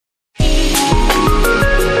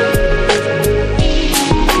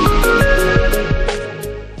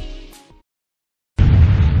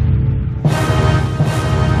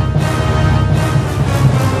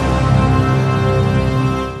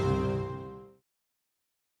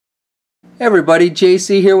Hey everybody,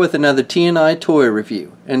 JC here with another T&I toy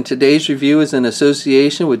review, and today's review is in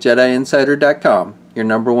association with JediInsider.com, your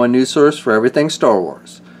 #1 news source for everything Star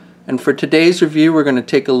Wars. And for today's review, we're going to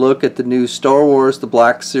take a look at the new Star Wars The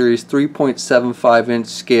Black Series 3.75-inch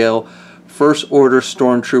scale First Order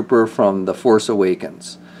Stormtrooper from The Force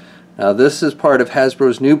Awakens. Now this is part of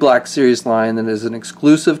Hasbro's new Black Series line that is an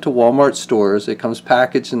exclusive to Walmart stores. It comes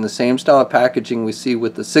packaged in the same style of packaging we see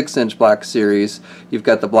with the 6-inch Black Series. You've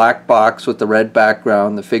got the black box with the red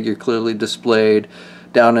background, the figure clearly displayed.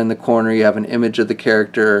 Down in the corner you have an image of the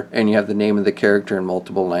character and you have the name of the character in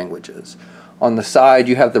multiple languages. On the side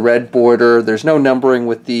you have the red border. There's no numbering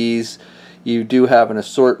with these. You do have an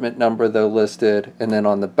assortment number though listed, and then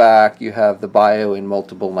on the back you have the bio in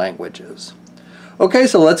multiple languages. Okay,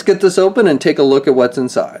 so let's get this open and take a look at what's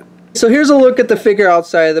inside. So here's a look at the figure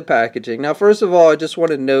outside of the packaging. Now first of all, I just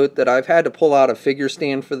want to note that I've had to pull out a figure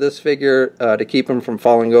stand for this figure to keep him from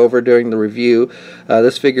falling over during the review.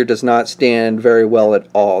 This figure does not stand very well at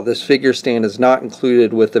all. This figure stand is not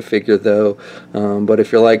included with the figure though, but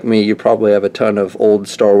if you're like me, you probably have a ton of old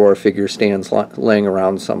Star Wars figure stands laying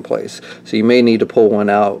around someplace. So you may need to pull one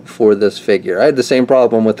out for this figure. I had the same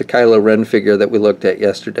problem with the Kylo Ren figure that we looked at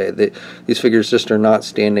yesterday. These figures just are not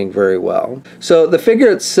standing very well. So the figure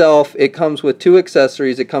itself, it comes with two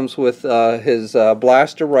accessories. It comes with his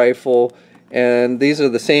blaster rifle, and these are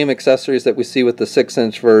the same accessories that we see with the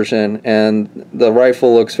 6-inch version, and the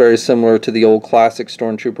rifle looks very similar to the old classic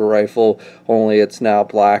Stormtrooper rifle, only it's now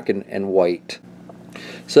black and white.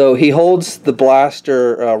 So he holds the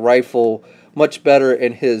blaster rifle much better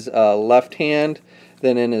in his left hand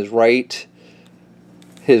than in his right.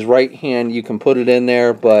 His right hand, you can put it in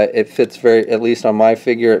there, but it fits very, at least on my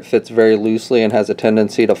figure, it fits very loosely and has a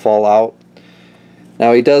tendency to fall out.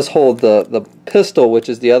 Now he does hold the pistol, which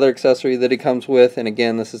is the other accessory that he comes with, and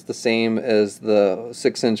again this is the same as the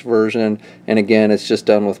 6-inch version, and again it's just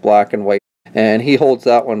done with black and white. And he holds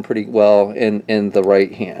that one pretty well in the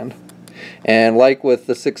right hand. And like with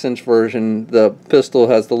the 6-inch version, the pistol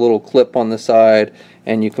has the little clip on the side,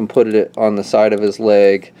 and you can put it on the side of his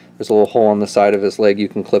leg. There's a little hole on the side of his leg you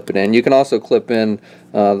can clip it in. You can also clip in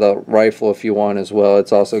the rifle if you want as well.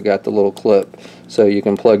 It's also got the little clip, so you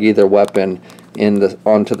can plug either weapon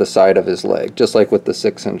onto the side of his leg, just like with the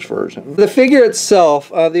 6-inch version. The figure itself,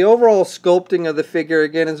 the overall sculpting of the figure,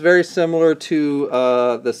 again, is very similar to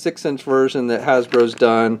the 6-inch version that Hasbro's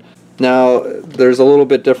done. Now, there's a little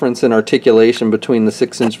bit difference in articulation between the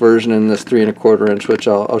 6-inch version and this 3 1/4 inch, which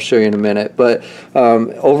I'll show you in a minute. But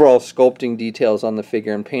overall sculpting details on the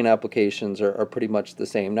figure and paint applications are pretty much the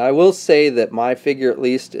same. Now, I will say that my figure, at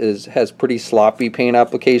least, has pretty sloppy paint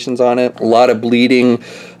applications on it. A lot of bleeding,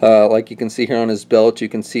 like you can see here on his belt. You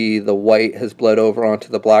can see the white has bled over onto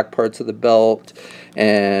the black parts of the belt,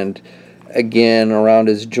 and again around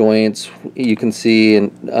his joints you can see, and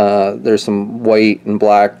there's some white and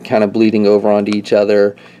black kind of bleeding over onto each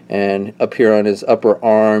other, and up here on his upper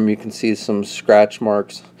arm you can see some scratch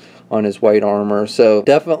marks on his white armor. So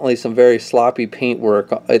definitely some very sloppy paint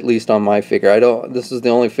work, at least on my figure. This is the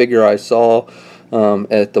only figure I saw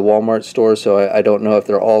at the Walmart store, so I don't know if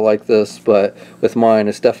they're all like this, but with mine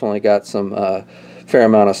it's definitely got some fair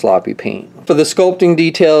amount of sloppy paint. For the sculpting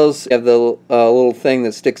details, you have the little thing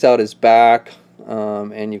that sticks out his back,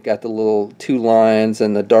 and you've got the little 2 lines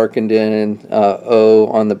and the darkened in O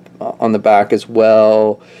on the back as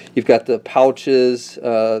well. You've got the pouches.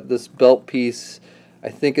 This belt piece I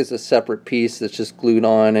think is a separate piece that's just glued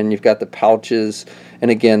on, and you've got the pouches, and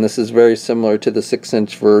again this is very similar to the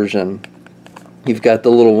 6-inch version. You've got the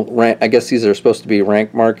little rank, I guess these are supposed to be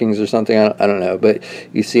rank markings or something, I don't know, but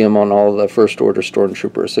you see them on all the First Order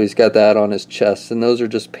Stormtroopers. So he's got that on his chest, and those are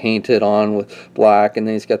just painted on with black, and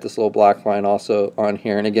then he's got this little black line also on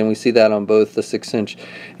here. And again, we see that on both the 6-inch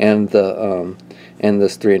and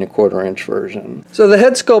this 3 1/4 inch version. So the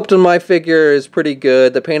head sculpt on my figure is pretty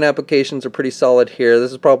good. The paint applications are pretty solid here.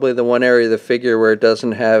 This is probably the one area of the figure where it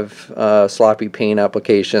doesn't have sloppy paint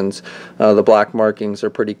applications. The black markings are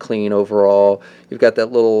pretty clean overall. You've got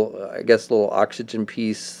that little, I guess, little oxygen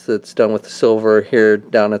piece that's done with the silver here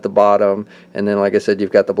down at the bottom, and then like I said,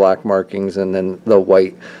 you've got the black markings and then the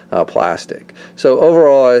white plastic. So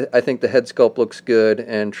overall I think the head sculpt looks good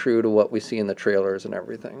and true to what we see in the trailers and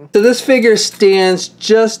everything. So this figure stands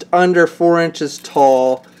just under 4 inches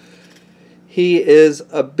tall. He is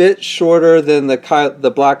a bit shorter than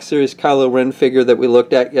the Black Series Kylo Ren figure that we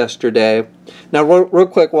looked at yesterday. Now, real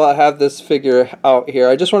quick, while I have this figure out here,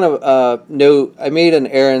 I just want to note, I made an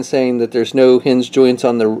error in saying that there's no hinge joints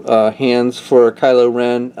on the hands for Kylo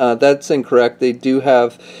Ren. That's incorrect. They do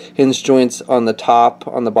have hinge joints on the top,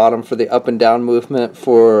 on the bottom for the up and down movement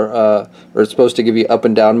or it's supposed to give you up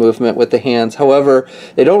and down movement with the hands. However,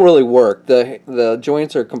 they don't really work. The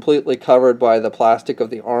joints are completely covered by the plastic of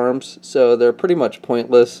the arms, so they're pretty much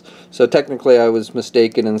pointless. So technically I was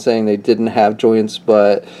mistaken in saying they didn't have joints,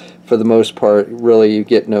 but for the most part, really, you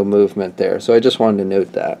get no movement there. So I just wanted to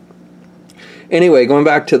note that. Anyway, going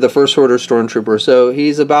back to the First Order Stormtrooper. So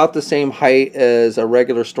he's about the same height as a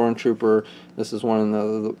regular Stormtrooper. This is one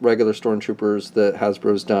of the regular Stormtroopers that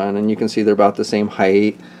Hasbro's done, and you can see they're about the same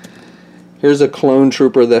height. Here's a clone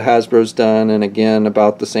trooper that Hasbro's done, and again,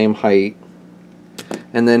 about the same height.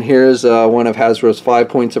 And then here's one of Hasbro's 5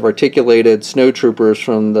 points of articulated snow troopers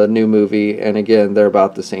from the new movie, and again, they're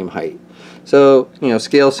about the same height. So, you know,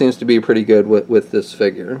 scale seems to be pretty good with this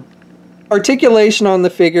figure. Articulation on the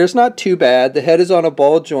figure is not too bad. The head is on a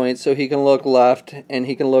ball joint, so he can look left and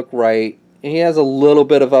he can look right. He has a little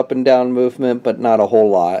bit of up and down movement, but not a whole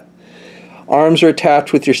lot. Arms are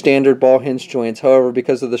attached with your standard ball hinge joints. However,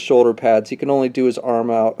 because of the shoulder pads, he can only do his arm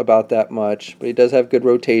out about that much. But he does have good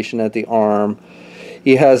rotation at the arm.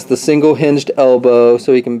 He has the single hinged elbow,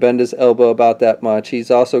 so he can bend his elbow about that much. He's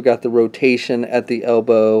also got the rotation at the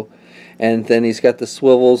elbow. And then he's got the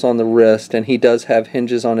swivels on the wrist, and he does have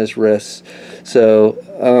hinges on his wrists.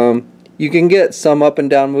 So you can get some up and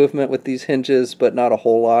down movement with these hinges, but not a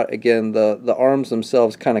whole lot. Again, the arms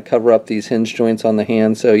themselves kind of cover up these hinge joints on the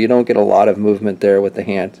hand, so you don't get a lot of movement there with the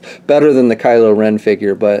hands. Better than the Kylo Ren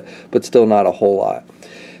figure, but still not a whole lot.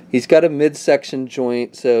 He's got a midsection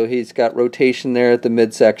joint, so he's got rotation there at the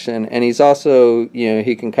midsection, and he's also, you know,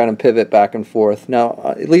 he can kind of pivot back and forth.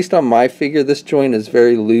 Now, at least on my figure, this joint is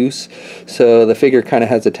very loose, so the figure kind of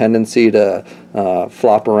has a tendency to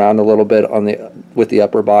flop around a little bit with the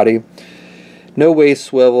upper body. No waist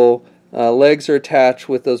swivel. Legs are attached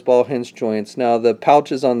with those ball hinge joints. Now, the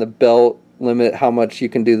pouches on the belt limit how much you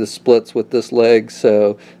can do the splits with this leg,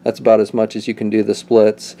 so that's about as much as you can do the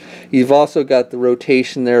splits. You've also got the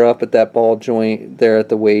rotation there up at that ball joint there at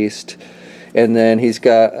the waist, and then he's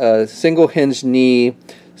got a single hinged knee.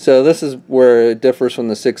 So this is where it differs from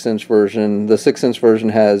the 6-inch version. The 6-inch version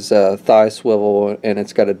has thigh swivel, and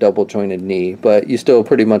it's got a double jointed knee, but you still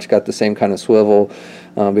pretty much got the same kind of swivel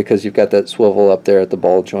because you've got that swivel up there at the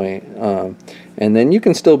ball joint, and then you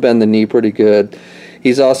can still bend the knee pretty good.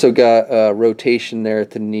 He's also got rotation there at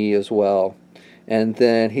the knee as well. And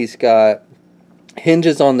then he's got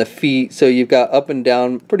hinges on the feet, so you've got up and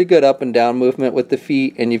down, pretty good up and down movement with the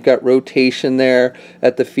feet, and you've got rotation there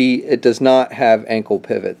at the feet. It does not have ankle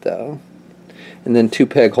pivot though. And then 2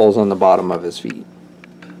 peg holes on the bottom of his feet.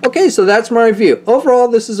 Okay, so that's my review. Overall,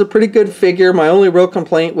 this is a pretty good figure. My only real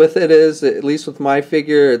complaint with it is, at least with my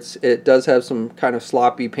figure, it does have some kind of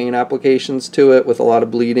sloppy paint applications to it with a lot of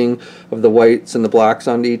bleeding of the whites and the blacks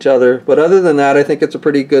onto each other. But other than that, I think it's a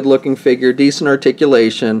pretty good looking figure, decent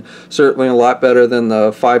articulation, certainly a lot better than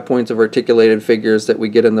the 5 points of articulated figures that we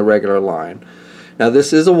get in the regular line. Now,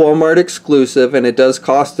 this is a Walmart exclusive, and it does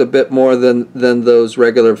cost a bit more than those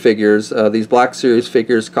regular figures. These Black Series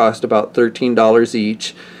figures cost about $13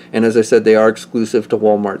 each, and as I said, they are exclusive to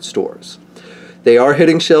Walmart stores. They are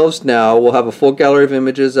hitting shelves now. We'll have a full gallery of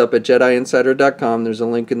images up at JediInsider.com. There's a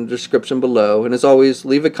link in the description below. And as always,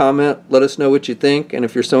 leave a comment, let us know what you think, and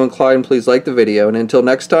if you're so inclined, please like the video. And until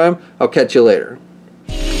next time, I'll catch you later.